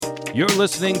You're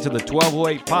listening to the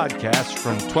 1208 podcast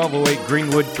from 1208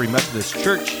 Greenwood Free Methodist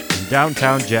Church in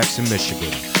downtown Jackson,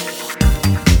 Michigan.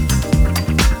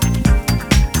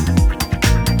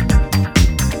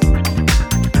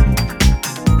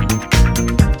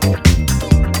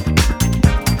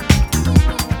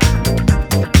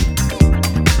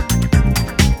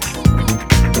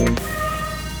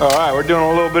 All right, we're doing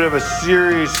a little bit of a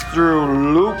series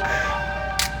through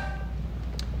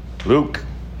Luke.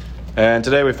 And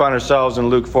today we find ourselves in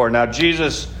Luke 4. Now,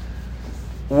 Jesus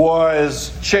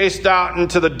was chased out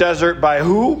into the desert by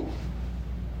who?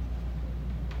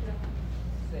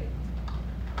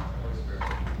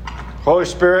 Holy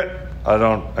Spirit.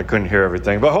 I couldn't hear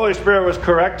everything. But Holy Spirit was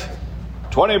correct.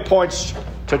 20 points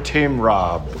to Team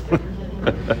Rob.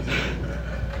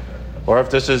 Or if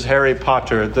this is Harry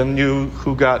Potter, then you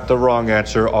who got the wrong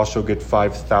answer also get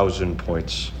 5,000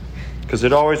 points. Because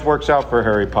it always works out for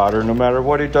Harry Potter, no matter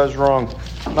what he does wrong.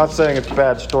 I'm not saying it's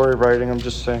bad story writing, I'm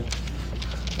just saying.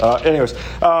 What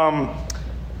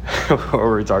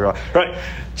were we talking about? Right.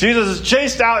 Jesus is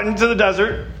chased out into the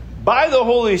desert by the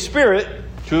Holy Spirit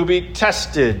to be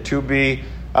tested, to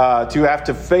have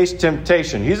to face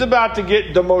temptation. He's about to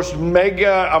get the most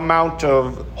mega amount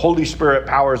of Holy Spirit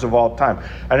powers of all time.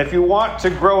 And if you want to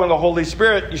grow in the Holy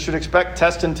Spirit, you should expect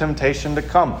test and temptation to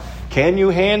come. Can you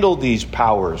handle these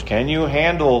powers? Can you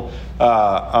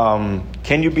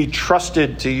be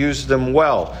trusted to use them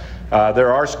well?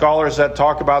 There are scholars that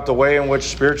talk about the way in which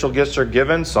spiritual gifts are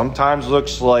given. Sometimes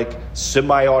looks like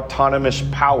semi-autonomous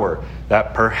power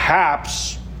that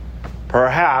perhaps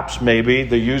maybe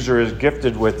the user is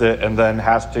gifted with it and then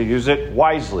has to use it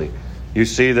wisely. You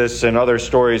see this in other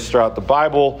stories throughout the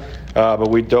Bible, but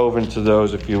we dove into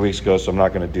those a few weeks ago, so I'm not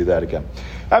going to do that again.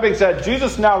 That being said,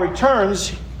 Jesus now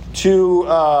returns to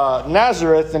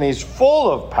Nazareth, and he's full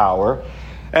of power.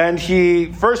 And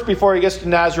before he gets to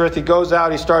Nazareth, he goes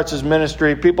out, he starts his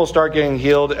ministry, people start getting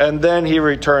healed, and then he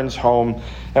returns home.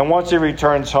 And once he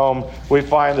returns home, we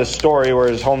find the story where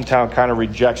his hometown kind of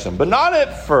rejects him. But not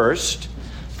at first.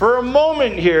 For a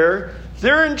moment here,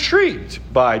 they're intrigued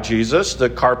by Jesus, the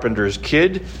carpenter's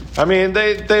kid. I mean,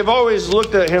 they've always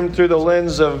looked at him through the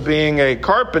lens of being a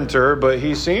carpenter, but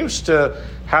he seems to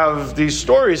have these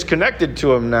stories connected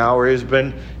to him now where he's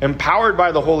been empowered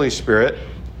by the Holy Spirit.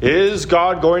 Is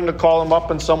God going to call him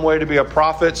up in some way to be a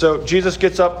prophet? So Jesus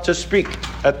gets up to speak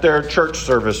at their church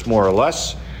service, more or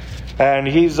less. And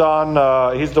he's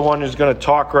the one who's going to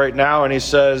talk right now. And he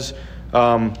says,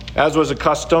 as was a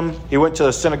custom, he went to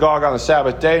the synagogue on the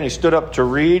Sabbath day and he stood up to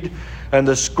read. And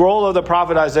the scroll of the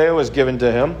prophet Isaiah was given to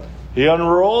him. He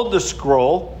unrolled the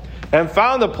scroll and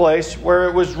found the place where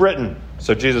it was written.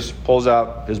 So Jesus pulls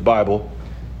out his Bible,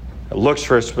 looks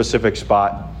for a specific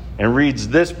spot, and reads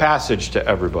this passage to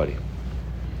everybody.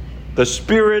 The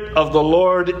Spirit of the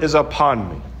Lord is upon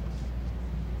me.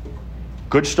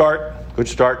 Good start.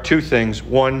 Two things.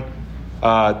 One,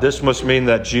 this must mean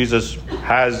that Jesus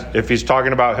has, if he's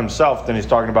talking about himself, then he's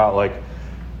talking about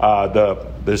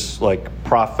this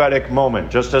prophetic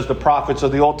moment. Just as the prophets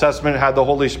of the Old Testament had the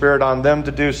Holy Spirit on them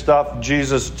to do stuff,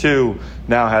 Jesus too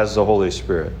now has the Holy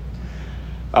Spirit.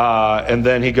 And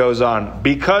then he goes on,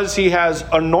 because he has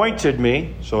anointed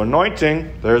me, so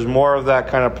anointing, there's more of that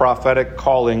kind of prophetic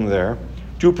calling there,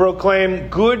 to proclaim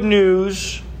good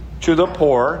news to the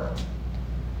poor,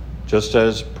 just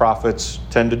as prophets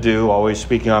tend to do, always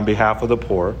speaking on behalf of the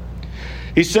poor.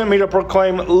 He sent me to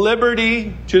proclaim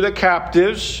liberty to the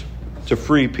captives, to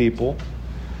free people,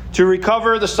 to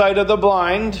recover the sight of the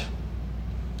blind,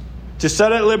 to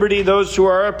set at liberty those who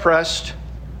are oppressed,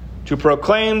 to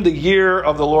proclaim the year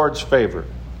of the Lord's favor.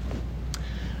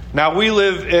 Now, we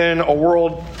live in a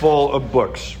world full of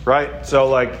books, right?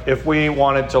 So, if we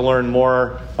wanted to learn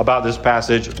more about this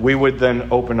passage, we would then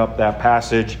open up that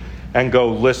passage and go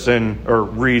listen or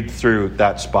read through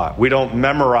that spot. We don't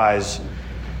memorize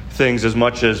things as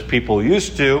much as people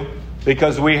used to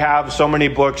because we have so many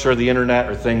books or the internet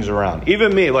or things around.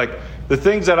 Even me, the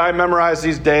things that I memorize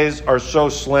these days are so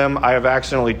slim, I have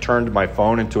accidentally turned my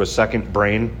phone into a second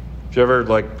brain. Have you ever,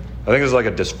 I think there's a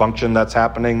dysfunction that's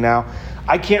happening now.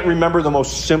 I can't remember the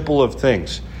most simple of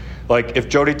things. If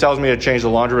Jody tells me to change the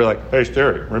laundry, hey,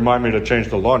 Siri, remind me to change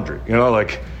the laundry.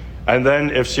 And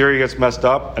then if Siri gets messed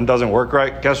up and doesn't work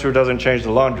right, guess who doesn't change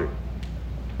the laundry?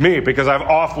 Me, because I've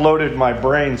offloaded my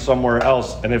brain somewhere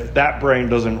else. And if that brain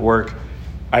doesn't work,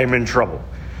 I'm in trouble.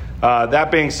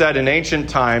 That being said, in ancient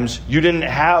times, you didn't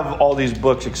have all these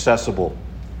books accessible.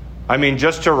 I mean,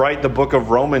 just to write the book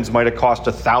of Romans might have cost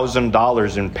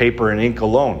 $1,000 in paper and ink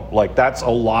alone. That's a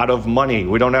lot of money.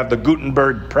 We don't have the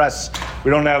Gutenberg press.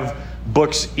 We don't have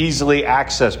books easily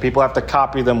accessed. People have to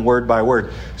copy them word by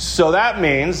word. So that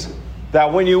means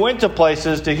that when you went to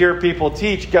places to hear people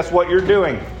teach, guess what you're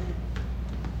doing?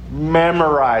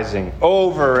 Memorizing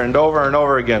over and over and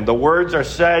over again. The words are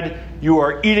said, you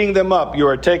are eating them up, you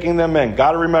are taking them in.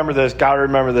 Got to remember this, got to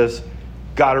remember this,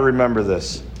 got to remember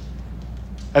this.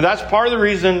 And that's part of the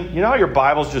reason, you know how your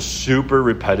Bible's just super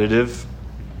repetitive?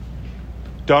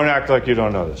 Don't act like you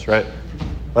don't know this, right?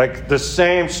 Like the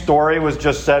same story was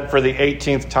just said for the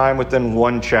 18th time within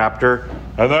one chapter.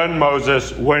 And then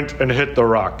Moses went and hit the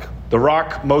rock. The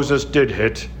rock Moses did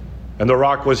hit, and the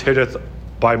rock was hitteth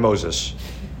by Moses.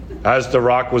 As the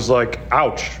rock was like,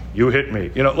 ouch, you hit me.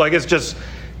 You know, like it's just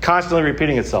constantly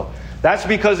repeating itself. That's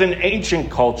because in ancient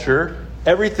culture,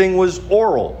 everything was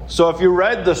oral. So if you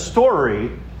read the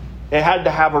story, it had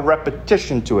to have a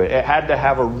repetition to it. It had to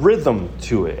have a rhythm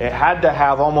to it. It had to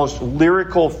have almost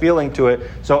lyrical feeling to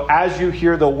it. So as you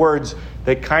hear the words,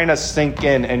 they kind of sink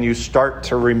in and you start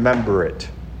to remember it.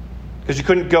 Because you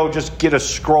couldn't go just get a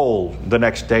scroll the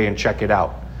next day and check it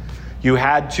out. You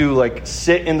had to like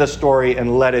sit in the story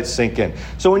and let it sink in.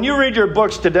 So when you read your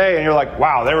books today and you're like,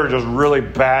 wow, they were just really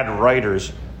bad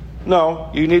writers.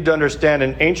 No, you need to understand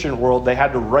in ancient world, they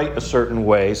had to write a certain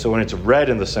way. So when it's read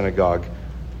in the synagogue,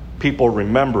 people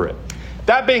remember it.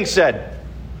 That being said,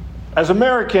 as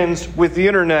Americans with the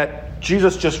internet,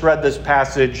 Jesus just read this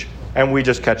passage and we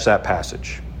just catch that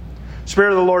passage.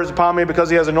 Spirit of the Lord is upon me because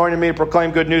he has anointed me to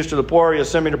proclaim good news to the poor. He has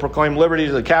sent me to proclaim liberty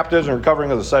to the captives and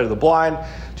recovering of the sight of the blind,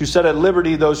 to set at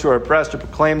liberty those who are oppressed, to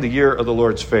proclaim the year of the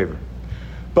Lord's favor.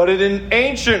 But in an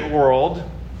ancient world,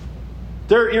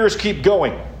 their ears keep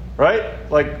going,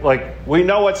 right? Like we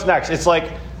know what's next. It's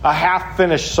like a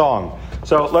half-finished song.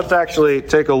 So let's actually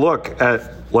take a look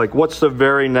at like what's the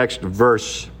very next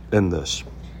verse in this.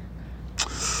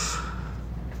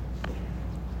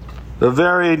 The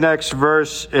very next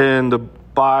verse in the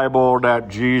Bible that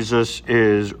Jesus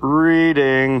is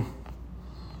reading.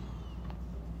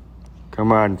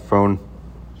 Come on, phone.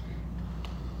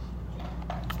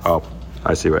 Oh,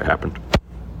 I see what happened.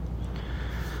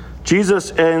 Jesus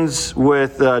ends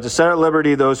with, to set at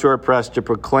liberty those who are oppressed, to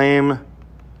proclaim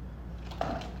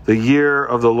the year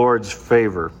of the Lord's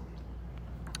favor.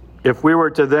 If we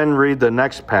were to then read the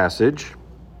next passage,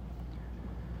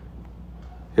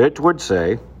 it would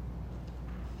say,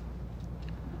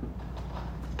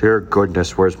 dear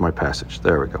goodness, where's my passage?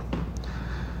 There we go.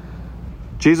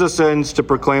 Jesus ends to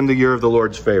proclaim the year of the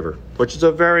Lord's favor, which is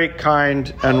a very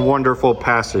kind and wonderful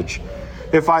passage.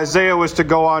 If Isaiah was to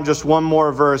go on just one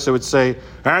more verse, it would say,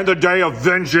 and the day of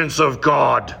vengeance of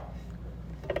God,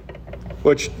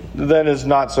 which then is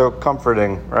not so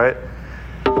comforting, right?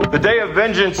 The day of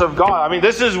vengeance of God. I mean,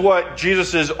 this is what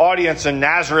Jesus' audience in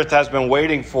Nazareth has been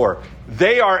waiting for.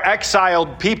 They are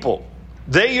exiled people.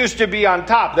 They used to be on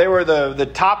top. They were the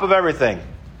top of everything.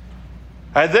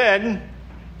 And then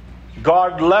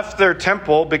God left their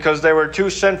temple because they were too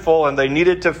sinful and they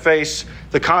needed to face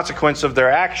the consequence of their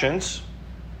actions.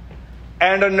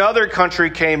 And another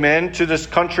country came in to this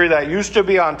country that used to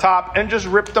be on top and just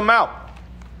ripped them out.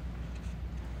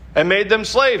 And made them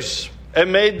slaves.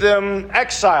 And made them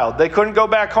exiled. They couldn't go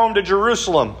back home to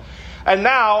Jerusalem. And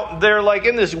now they're like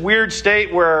in this weird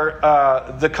state where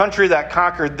the country that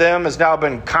conquered them has now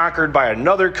been conquered by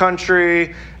another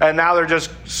country. And now they're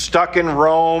just stuck in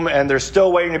Rome and they're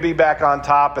still waiting to be back on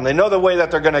top. And they know the way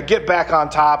that they're going to get back on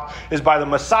top is by the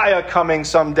Messiah coming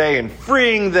someday and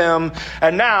freeing them.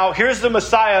 And now here's the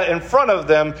Messiah in front of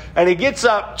them. And he gets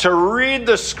up to read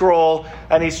the scroll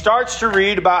and he starts to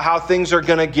read about how things are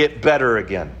going to get better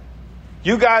again.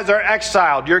 You guys are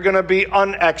exiled. You're going to be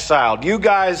unexiled. You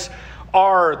guys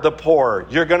are the poor.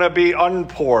 You're going to be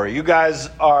unpoor. You guys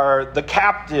are the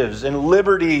captives, and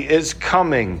liberty is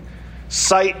coming.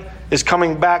 Sight is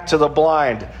coming back to the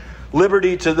blind.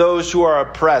 Liberty to those who are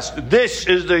oppressed. This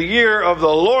is the year of the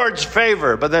Lord's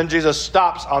favor. But then Jesus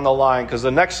stops on the line because the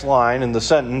next line in the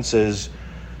sentence is,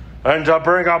 and to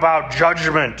bring about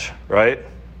judgment, right?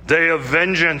 Day of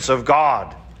vengeance of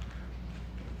God.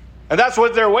 And that's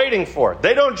what they're waiting for.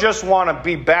 They don't just want to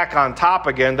be back on top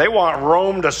again. They want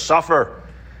Rome to suffer.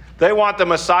 They want the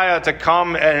Messiah to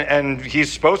come, and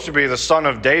he's supposed to be the son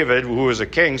of David, who is a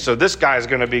king. So this guy's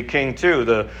going to be king too,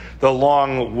 the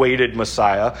long-awaited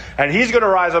Messiah. And he's going to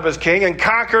rise up as king and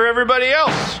conquer everybody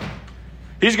else.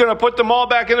 He's going to put them all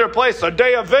back in their place, a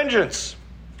day of vengeance.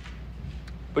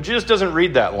 But Jesus doesn't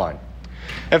read that line.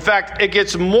 In fact, it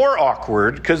gets more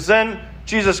awkward because then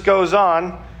Jesus goes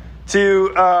on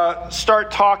to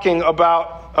start talking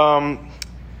about,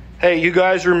 hey, you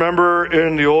guys remember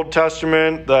in the Old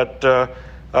Testament that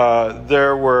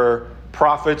there were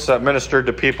prophets that ministered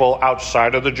to people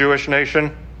outside of the Jewish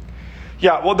nation?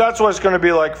 Yeah, well, that's what it's going to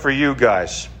be like for you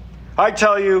guys. I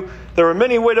tell you, there were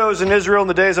many widows in Israel in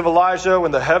the days of Elijah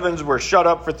when the heavens were shut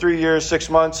up for 3 years, 6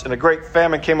 months, and a great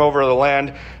famine came over the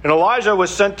land. And Elijah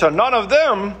was sent to none of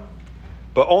them,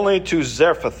 but only to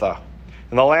Zarephath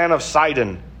in the land of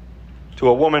Sidon, to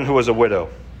a woman who was a widow.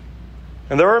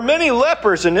 And there were many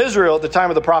lepers in Israel at the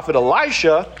time of the prophet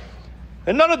Elisha,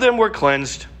 and none of them were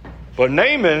cleansed. But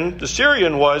Naaman, the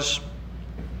Syrian, was.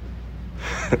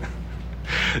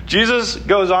 Jesus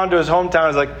goes on to his hometown and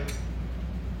is like,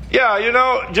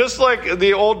 yeah, just like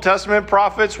the Old Testament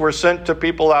prophets were sent to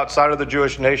people outside of the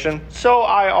Jewish nation, so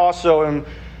I also am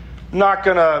not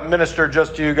going to minister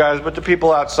just to you guys, but to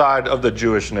people outside of the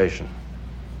Jewish nation.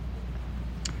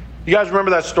 You guys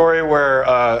remember that story where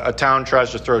a town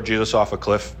tries to throw Jesus off a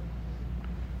cliff?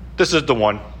 This is the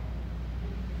one.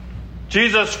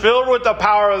 Jesus, filled with the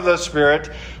power of the Spirit,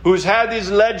 who's had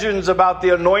these legends about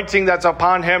the anointing that's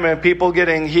upon him and people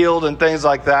getting healed and things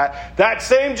like that. That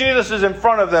same Jesus is in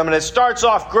front of them, and it starts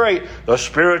off great. The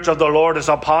Spirit of the Lord is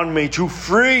upon me to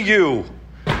free you,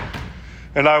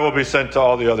 and I will be sent to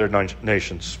all the other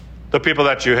nations. The people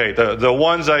that you hate, the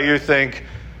ones that you think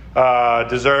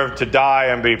deserve to die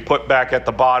and be put back at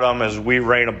the bottom as we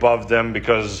reign above them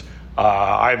because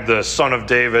I'm the son of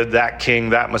David, that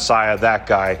king, that Messiah, that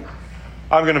guy.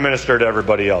 I'm going to minister to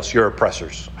everybody else, your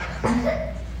oppressors.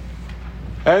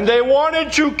 And they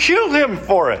wanted to kill him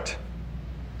for it.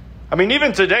 I mean,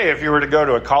 even today, if you were to go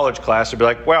to a college class, it'd be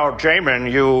like, well, Jamin,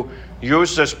 you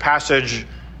used this passage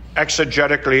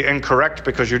exegetically incorrect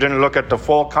because you didn't look at the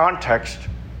full context.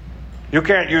 You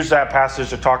can't use that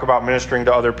passage to talk about ministering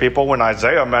to other people when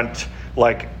Isaiah meant,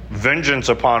 like, vengeance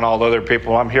upon all other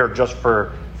people. I'm here just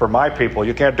for my people.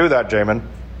 You can't do that, Jamin.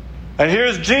 And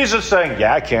here's Jesus saying,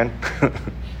 yeah, I can.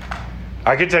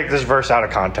 I can take this verse out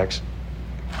of context.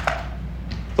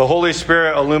 The Holy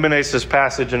Spirit illuminates this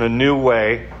passage in a new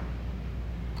way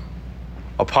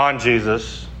upon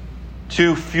Jesus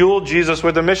to fuel Jesus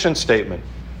with a mission statement.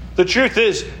 The truth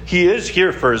is, he is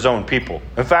here for his own people.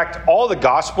 In fact, all the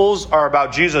Gospels are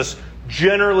about Jesus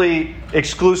generally,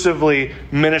 exclusively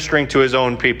ministering to his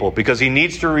own people because he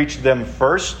needs to reach them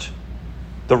first,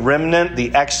 the remnant,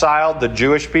 the exiled, the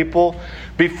Jewish people,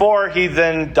 before he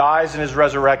then dies and is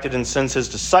resurrected and sends his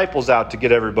disciples out to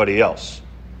get everybody else.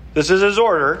 This is his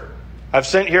order. I've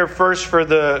sent here first for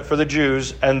the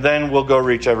Jews, and then we'll go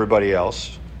reach everybody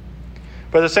else.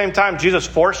 But at the same time, Jesus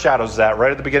foreshadows that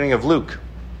right at the beginning of Luke.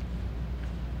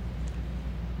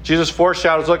 Jesus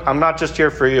foreshadows, look, I'm not just here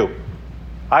for you.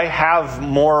 I have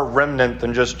more remnant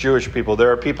than just Jewish people.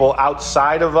 There are people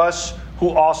outside of us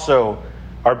who also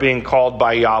are being called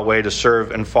by Yahweh to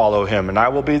serve and follow him. And I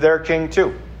will be their king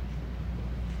too.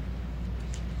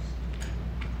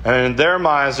 And in their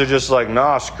minds, they're just like,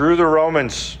 nah, screw the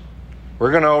Romans. We're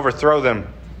going to overthrow them.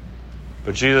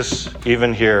 But Jesus,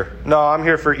 even here, no, I'm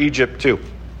here for Egypt too.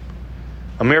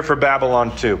 I'm here for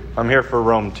Babylon too. I'm here for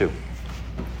Rome too.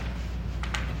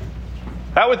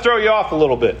 That would throw you off a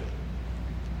little bit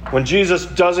when Jesus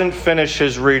doesn't finish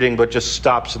his reading but just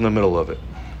stops in the middle of it.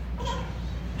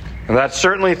 And that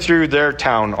certainly threw their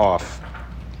town off.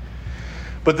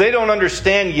 But they don't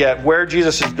understand yet where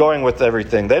Jesus is going with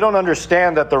everything. They don't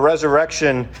understand that the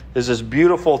resurrection is this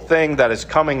beautiful thing that is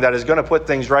coming, that is going to put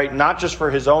things right, not just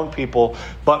for his own people,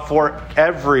 but for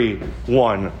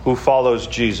everyone who follows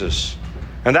Jesus.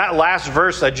 And that last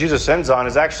verse that Jesus ends on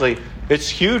is actually, it's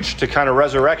huge to kind of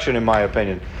resurrection, in my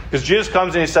opinion. Because Jesus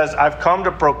comes and he says, I've come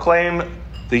to proclaim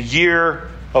the year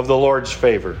of the Lord's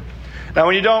favor. Now,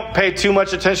 when you don't pay too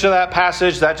much attention to that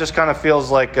passage, that just kind of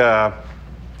feels like,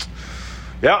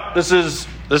 this is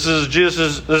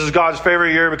God's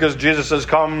favorite year because Jesus has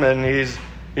come and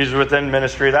he's within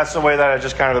ministry. That's the way that it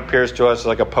just kind of appears to us,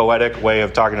 like a poetic way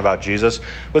of talking about Jesus.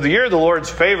 But the year of the Lord's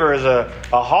favor is a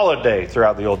holiday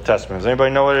throughout the Old Testament. Does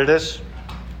anybody know what it is?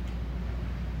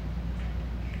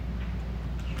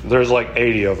 There's like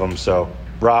 80 of them. So,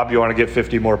 Rob, you want to get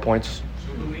 50 more points?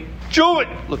 Jubilee.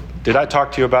 Look, did I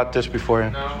talk to you about this before?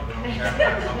 No.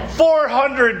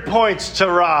 400 points to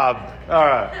Rob. All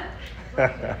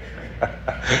right.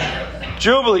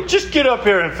 Jubilee. Just get up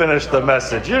here and finish the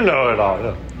message. You know it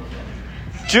all.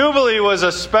 Jubilee was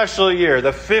a special year,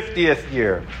 the 50th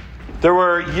year. There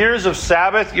were years of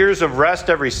Sabbath, years of rest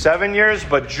every 7 years,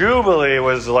 but Jubilee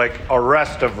was like a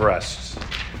rest of rests.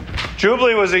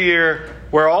 Jubilee was a year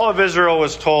where all of Israel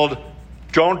was told,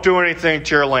 don't do anything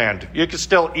to your land. You can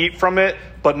still eat from it,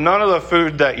 but none of the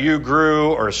food that you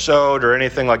grew or sowed or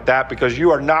anything like that, because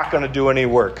you are not going to do any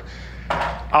work.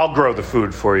 I'll grow the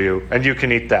food for you, and you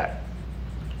can eat that.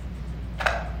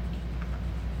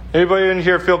 Anybody in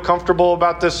here feel comfortable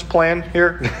about this plan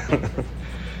here?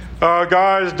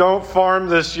 guys, don't farm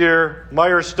this year.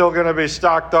 Meyer's still going to be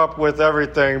stocked up with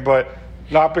everything, but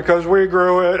not because we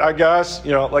grew it, I guess.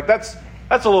 Like that's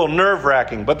a little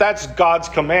nerve-wracking, but that's God's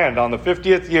command on the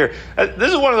 50th year.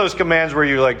 This is one of those commands where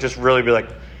you just really be like,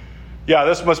 yeah,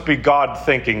 this must be God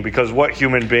thinking, because what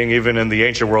human being, even in the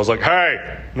ancient world, is like,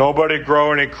 hey, nobody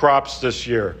grow any crops this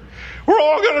year. We're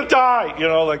all going to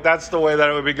die. That's the way that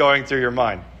it would be going through your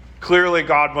mind. Clearly,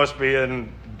 God must be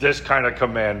in this kind of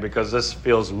command, because this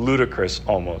feels ludicrous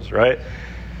almost, right?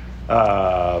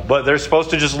 But they're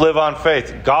supposed to just live on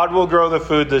faith. God will grow the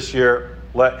food this year.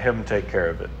 Let him take care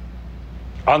of it.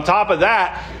 On top of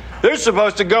that, they're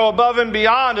supposed to go above and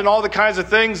beyond in all the kinds of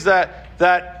things that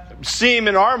seem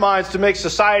in our minds to make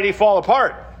society fall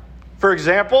apart. For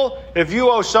example, if you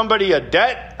owe somebody a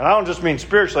debt, and I don't just mean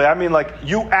spiritually, I mean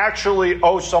you actually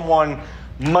owe someone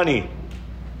money.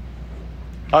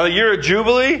 On the year of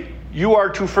Jubilee, you are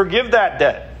to forgive that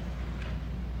debt.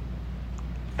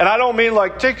 And I don't mean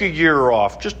take a year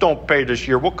off. Just don't pay this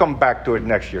year. We'll come back to it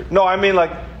next year. No, I mean hey,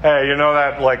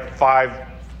 that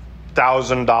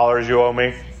 $5,000 you owe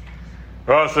me?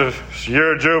 Well, it's a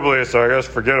year of Jubilee, so I guess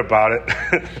forget about it.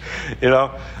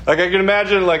 I can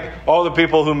imagine all the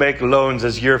people who make loans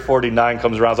as year 49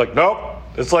 comes around. It's like, nope,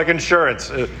 it's like insurance.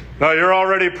 No, you're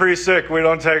already pre-sick. We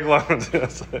don't take loans.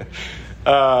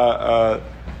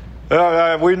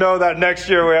 We know that next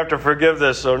year we have to forgive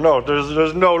this, so no,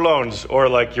 there's no loans. Or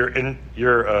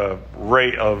your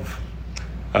rate of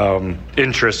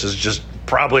interest is just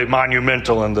probably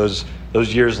monumental in those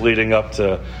years leading up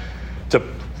to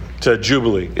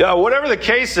Jubilee. Yeah, whatever the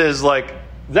case is,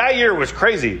 that year was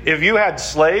crazy. If you had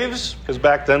slaves, because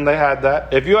back then they had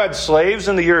that, if you had slaves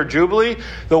in the year of Jubilee,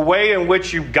 the way in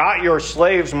which you got your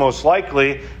slaves most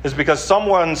likely is because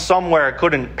someone somewhere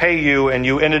couldn't pay you, and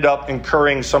you ended up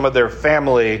incurring some of their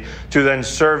family to then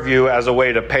serve you as a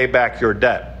way to pay back your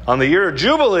debt. On the year of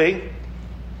Jubilee,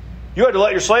 you had to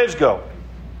let your slaves go.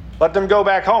 Let them go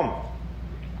back home.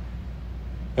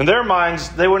 In their minds,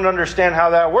 they wouldn't understand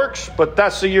how that works, but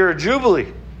that's the year of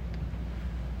Jubilee.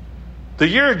 The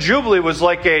year of Jubilee was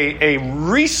like a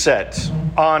reset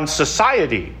on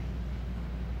society.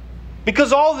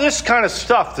 Because all this kind of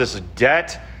stuff, this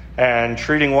debt and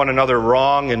treating one another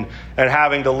wrong and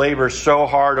having to labor so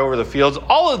hard over the fields,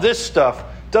 all of this stuff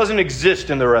doesn't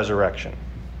exist in the resurrection.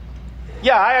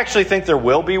 Yeah, I actually think there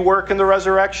will be work in the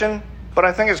resurrection, but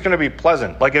I think it's going to be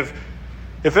pleasant.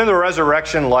 If in the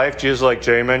resurrection life, Jesus is like,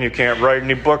 J-Man, you can't write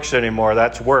any books anymore.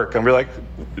 That's work. And we're like,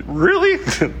 really?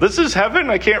 This is heaven?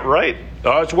 I can't write.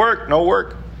 Oh, it's work. No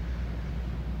work.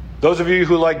 Those of you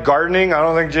who like gardening, I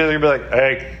don't think Jesus will be like,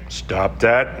 hey, stop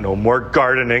that. No more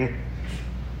gardening.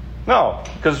 No,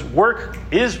 because work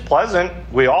is pleasant.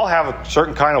 We all have a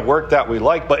certain kind of work that we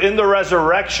like. But in the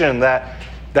resurrection,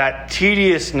 that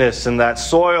tediousness and that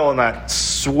soil and that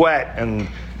sweat and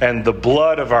the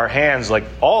blood of our hands,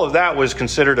 all of that was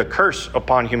considered a curse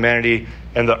upon humanity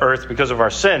and the earth because of our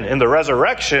sin. In the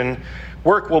resurrection,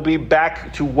 work will be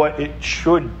back to what it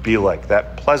should be like,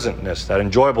 that pleasantness, that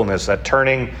enjoyableness, that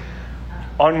turning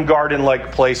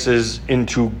ungarden-like places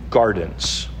into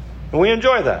gardens. And we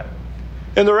enjoy that.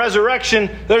 In the resurrection,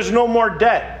 there's no more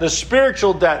debt. The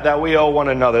spiritual debt that we owe one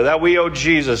another, that we owe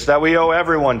Jesus, that we owe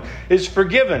everyone, is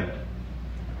forgiven.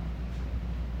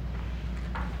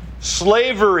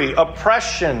 Slavery,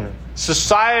 oppression,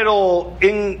 societal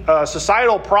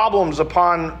problems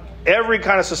upon every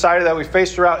kind of society that we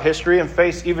face throughout history and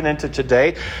face even into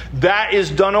today, that is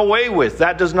done away with.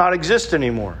 That does not exist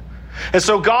anymore. And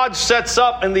so God sets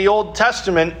up in the Old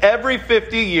Testament every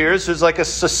 50 years is like a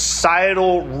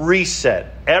societal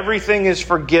reset. Everything is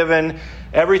forgiven.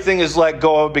 Everything is let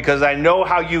go of, because I know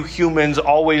how you humans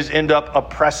always end up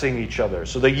oppressing each other.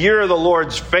 So the year of the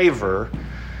Lord's favor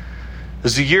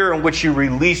is the year in which you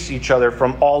release each other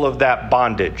from all of that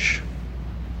bondage.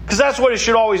 Because that's what it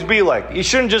should always be like. You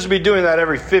shouldn't just be doing that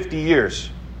every 50 years.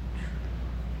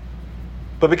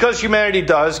 But because humanity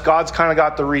does, God's kind of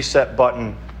got the reset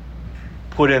button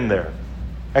put in there.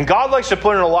 And God likes to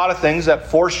put in a lot of things that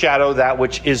foreshadow that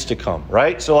which is to come,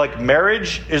 right? So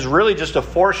marriage is really just a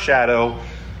foreshadow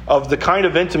of the kind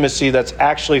of intimacy that's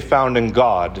actually found in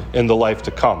God in the life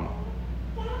to come.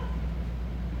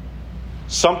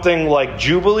 Something like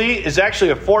Jubilee is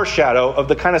actually a foreshadow of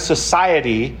the kind of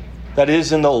society that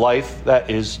is in the life that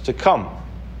is to come.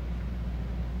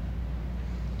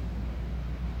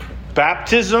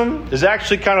 Baptism is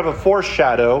actually kind of a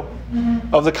foreshadow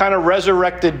of the kind of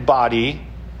resurrected body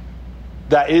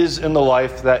that is in the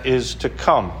life that is to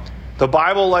come. The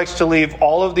Bible likes to leave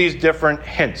all of these different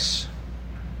hints,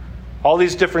 all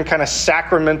these different kind of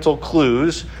sacramental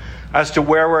clues as to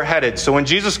where we're headed. So when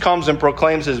Jesus comes and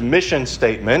proclaims his mission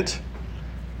statement,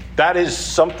 that is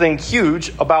something huge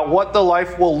about what the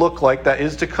life will look like that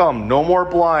is to come. No more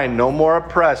blind, no more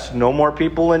oppressed, no more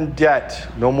people in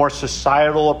debt, no more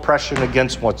societal oppression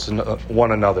against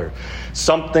one another.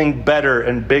 Something better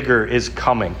and bigger is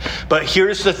coming. But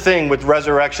here's the thing with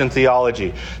resurrection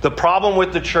theology. The problem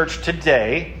with the church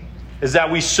today is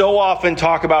that we so often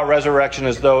talk about resurrection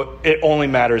as though it only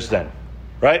matters then,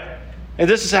 right? And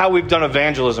this is how we've done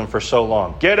evangelism for so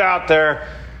long. Get out there,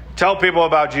 tell people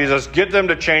about Jesus, get them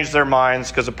to change their minds,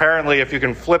 because apparently if you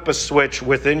can flip a switch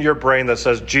within your brain that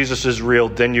says Jesus is real,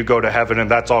 then you go to heaven,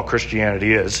 and that's all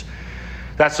Christianity is.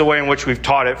 That's the way in which we've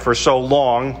taught it for so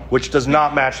long, which does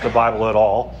not match the Bible at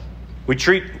all. We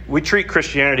treat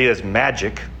Christianity as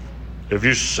magic. If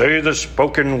you say the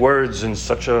spoken words in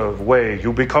such a way,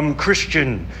 you become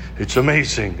Christian. It's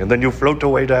amazing. And then you float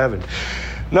away to heaven.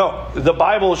 No, the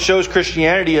Bible shows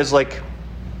Christianity as like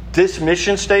this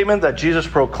mission statement that Jesus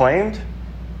proclaimed.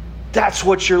 That's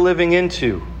what you're living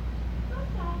into.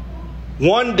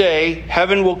 One day,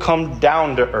 heaven will come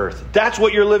down to earth. That's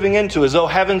what you're living into, as though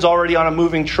heaven's already on a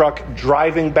moving truck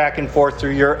driving back and forth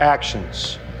through your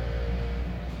actions.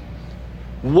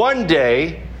 One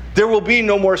day, there will be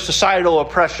no more societal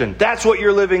oppression. That's what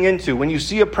you're living into. When you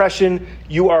see oppression,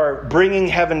 you are bringing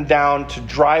heaven down to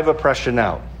drive oppression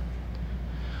out.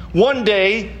 One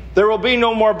day, there will be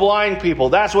no more blind people.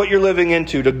 That's what you're living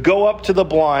into, to go up to the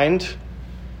blind,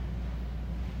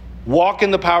 walk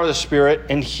in the power of the Spirit,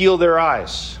 and heal their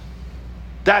eyes.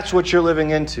 That's what you're living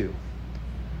into.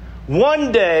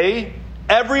 One day,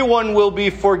 everyone will be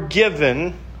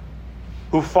forgiven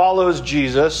who follows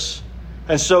Jesus.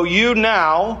 And so you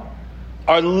now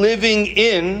are living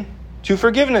in to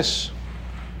forgiveness.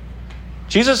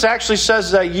 Jesus actually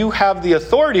says that you have the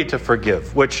authority to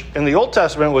forgive, which in the Old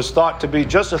Testament was thought to be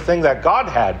just a thing that God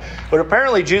had. But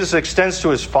apparently Jesus extends to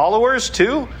his followers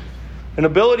too, an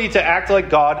ability to act like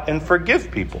God and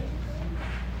forgive people.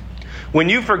 When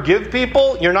you forgive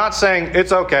people, you're not saying,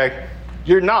 it's okay.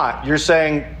 You're not. You're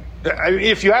saying,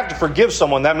 if you have to forgive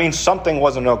someone, that means something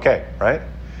wasn't okay, right?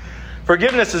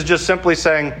 Forgiveness is just simply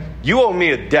saying, you owe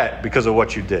me a debt because of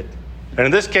what you did. And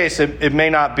in this case, it may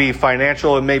not be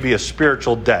financial, it may be a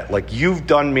spiritual debt. Like, you've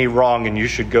done me wrong and you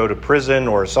should go to prison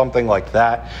or something like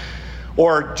that.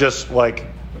 Or just like,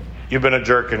 you've been a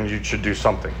jerk and you should do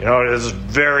something. You know, there's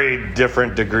very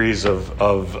different degrees of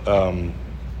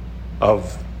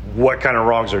what kind of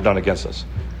wrongs are done against us.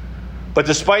 But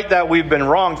despite that we've been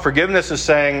wrong, forgiveness is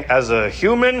saying, as a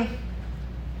human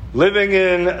living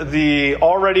in the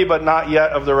already but not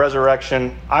yet of the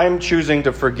resurrection, I'm choosing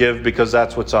to forgive because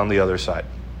that's what's on the other side.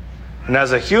 And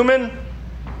as a human,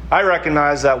 I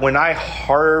recognize that when I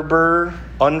harbor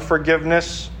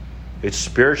unforgiveness, it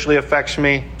spiritually affects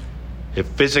me, it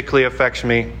physically affects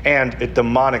me, and it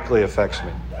demonically affects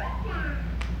me.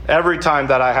 Every time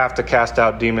that I have to cast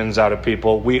out demons out of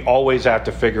people, we always have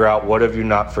to figure out, what have you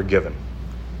not forgiven?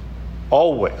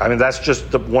 Always. I mean, that's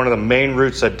just one of the main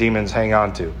roots that demons hang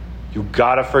on to. You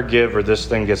got to forgive or this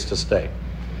thing gets to stay.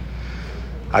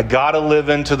 I got to live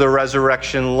into the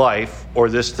resurrection life or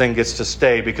this thing gets to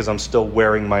stay because I'm still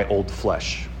wearing my old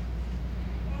flesh.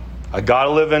 I got to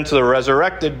live into the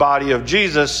resurrected body of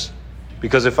Jesus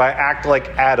because if I act like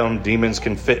Adam, demons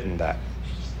can fit in that.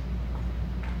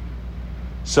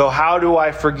 So how do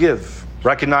I forgive?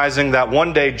 Recognizing that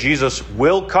one day Jesus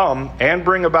will come and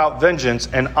bring about vengeance.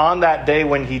 And on that day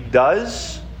when he does,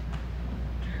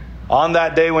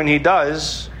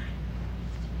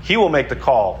 he will make the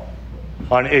call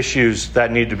on issues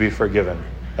that need to be forgiven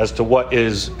as to what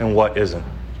is and what isn't.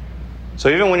 So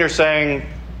even when you're saying,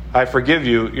 I forgive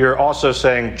you, you're also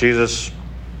saying, Jesus,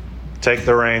 take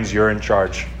the reins, you're in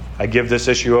charge. I give this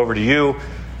issue over to you.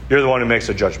 You're the one who makes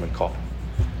a judgment call.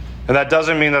 And that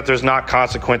doesn't mean that there's not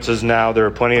consequences now. There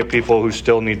are plenty of people who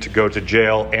still need to go to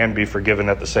jail and be forgiven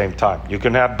at the same time. You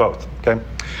can have both, okay?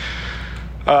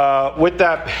 With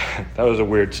that was a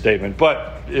weird statement.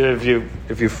 But if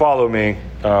you follow me,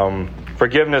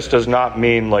 forgiveness does not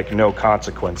mean like no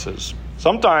consequences.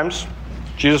 Sometimes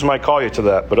Jesus might call you to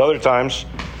that, but other times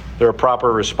there are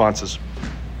proper responses.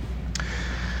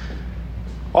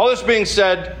 All this being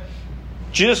said,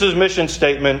 Jesus' mission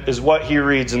statement is what he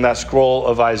reads in that scroll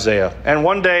of Isaiah. And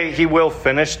one day he will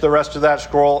finish the rest of that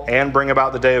scroll and bring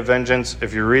about the day of vengeance.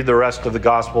 If you read the rest of the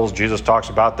Gospels, Jesus talks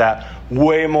about that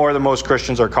way more than most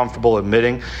Christians are comfortable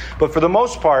admitting. But for the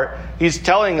most part, he's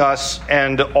telling us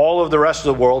and all of the rest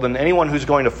of the world and anyone who's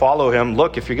going to follow him,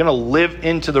 look, if you're going to live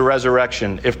into the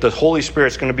resurrection, if the Holy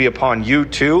Spirit's going to be upon you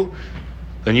too,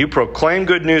 then you proclaim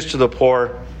good news to the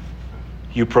poor.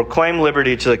 You proclaim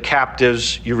liberty to the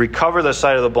captives. You recover the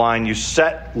sight of the blind. You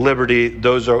set liberty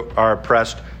those who are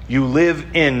oppressed. You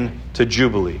live into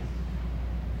Jubilee.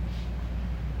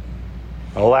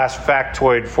 A last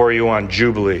factoid for you on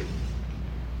Jubilee.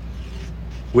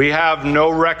 We have no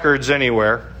records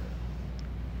anywhere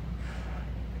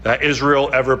that Israel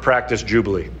ever practiced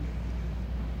Jubilee.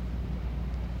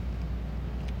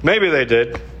 Maybe they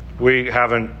did. We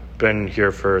haven't been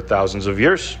here for thousands of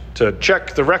years to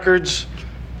check the records.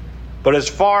 But as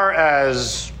far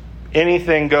as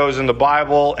anything goes in the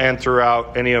Bible and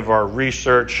throughout any of our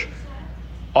research,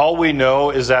 all we know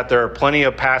is that there are plenty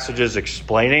of passages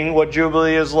explaining what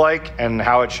Jubilee is like and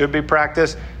how it should be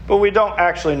practiced, but we don't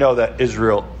actually know that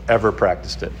Israel ever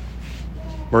practiced it.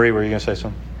 Marie, were you going to say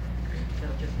something? No,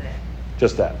 just that.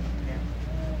 Just that. Yeah.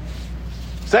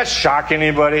 Does that shock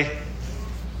anybody?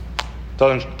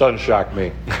 Doesn't shock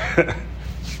me.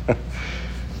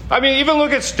 I mean, even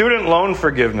look at student loan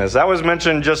forgiveness. That was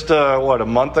mentioned just, a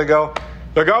month ago?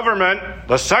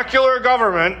 The secular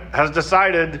government has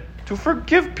decided to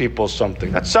forgive people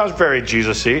something. That sounds very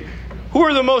Jesus-y. Who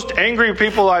are the most angry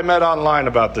people I met online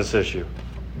about this issue?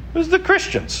 It was the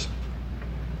Christians.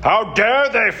 How dare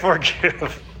they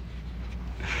forgive?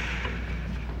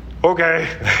 Okay,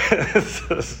 this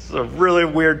is a really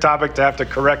weird topic to have to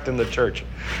correct in the church.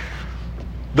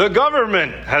 The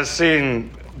government has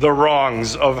seen the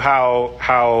wrongs of how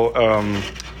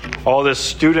all this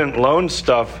student loan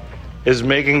stuff is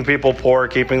making people poor,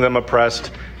 keeping them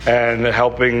oppressed, and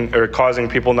helping or causing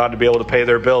people not to be able to pay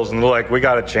their bills. And they're like, we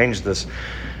got to change this.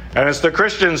 And it's the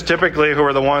Christians typically who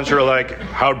are the ones who are like,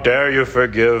 how dare you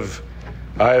forgive?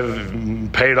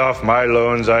 I've paid off my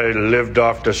loans. I lived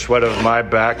off the sweat of my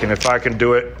back. And if I can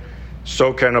do it,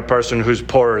 so can a person who's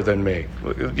poorer than me.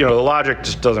 The logic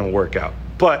just doesn't work out.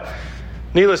 But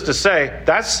needless to say,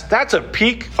 that's a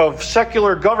peak of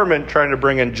secular government trying to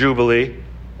bring in Jubilee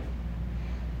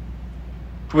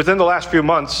within the last few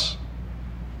months.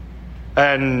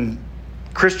 And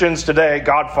Christians today,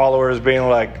 God followers, being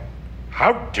like,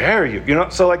 how dare you?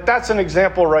 So that's an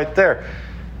example right there.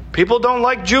 People don't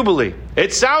like Jubilee.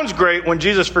 It sounds great when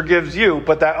Jesus forgives you,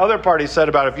 but that other part he said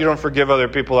about if you don't forgive other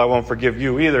people, I won't forgive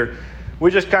you either.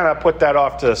 We just kind of put that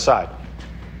off to the side.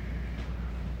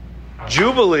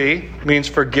 Jubilee means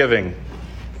forgiving.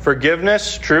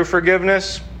 Forgiveness, true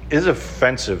forgiveness, is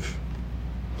offensive.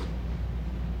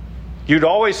 You'd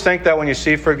always think that when you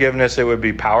see forgiveness, it would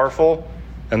be powerful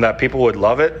and that people would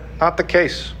love it. Not the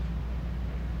case.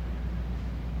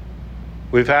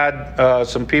 We've had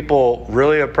some people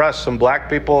really oppressed, some black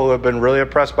people who have been really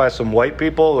oppressed by some white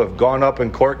people who have gone up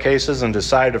in court cases and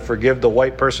decided to forgive the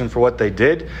white person for what they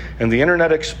did, and the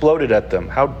internet exploded at them.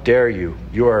 How dare you?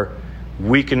 You are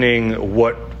weakening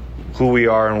who we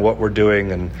are and what we're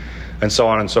doing, and so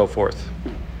on and so forth.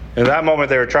 In that moment,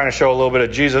 they were trying to show a little bit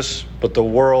of Jesus, but the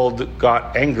world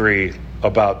got angry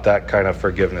about that kind of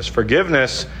forgiveness.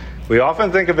 Forgiveness, we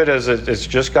often think of it as it's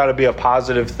just got to be a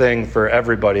positive thing for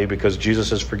everybody because Jesus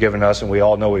has forgiven us and we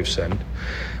all know we've sinned.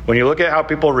 When you look at how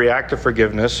people react to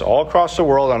forgiveness all across the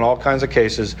world on all kinds of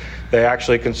cases, they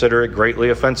actually consider it greatly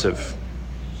offensive.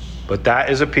 But that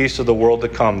is a piece of the world to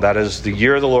come. That is the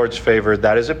year of the Lord's favor.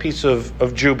 That is a piece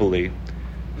of Jubilee.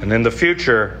 And in the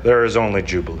future, there is only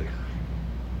Jubilee.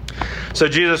 So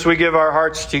Jesus, we give our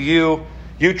hearts to you.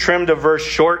 You trimmed a verse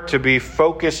short to be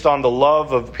focused on the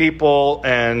love of people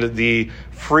and the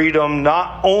freedom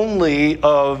not only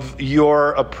of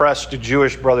your oppressed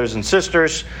Jewish brothers and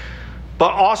sisters,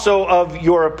 but also of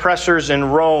your oppressors in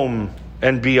Rome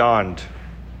and beyond.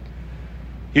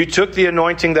 You took the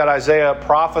anointing that Isaiah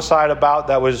prophesied about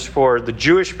that was for the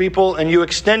Jewish people, and you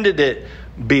extended it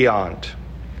beyond.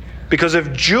 Because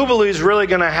if Jubilee is really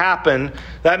going to happen,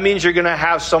 that means you're going to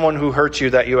have someone who hurts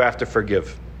you that you have to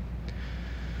forgive.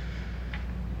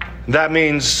 That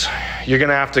means you're going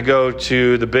to have to go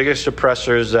to the biggest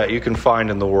oppressors that you can find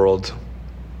in the world,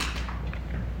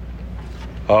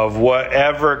 of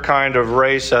whatever kind of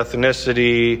race,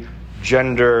 ethnicity,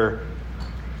 gender,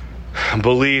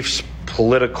 beliefs,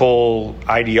 political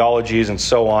ideologies, and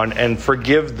so on, and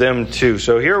forgive them too.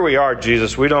 So here we are,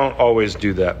 Jesus. We don't always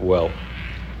do that well.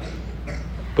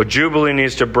 But Jubilee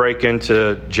needs to break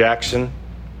into Jackson,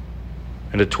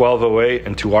 into 1208,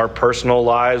 into our personal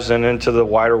lives, and into the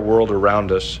wider world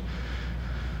around us.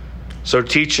 So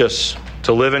teach us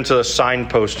to live into the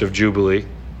signpost of Jubilee.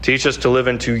 Teach us to live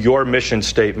into your mission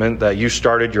statement that you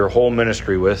started your whole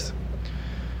ministry with.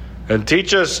 And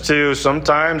teach us to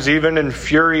sometimes even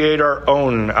infuriate our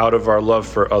own out of our love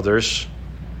for others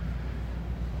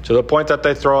to the point that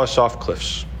they throw us off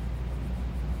cliffs.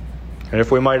 And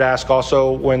if we might ask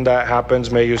also when that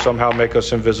happens, may you somehow make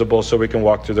us invisible so we can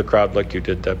walk through the crowd like you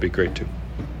did. That'd be great too.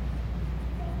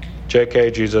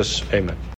 JK, Jesus, amen.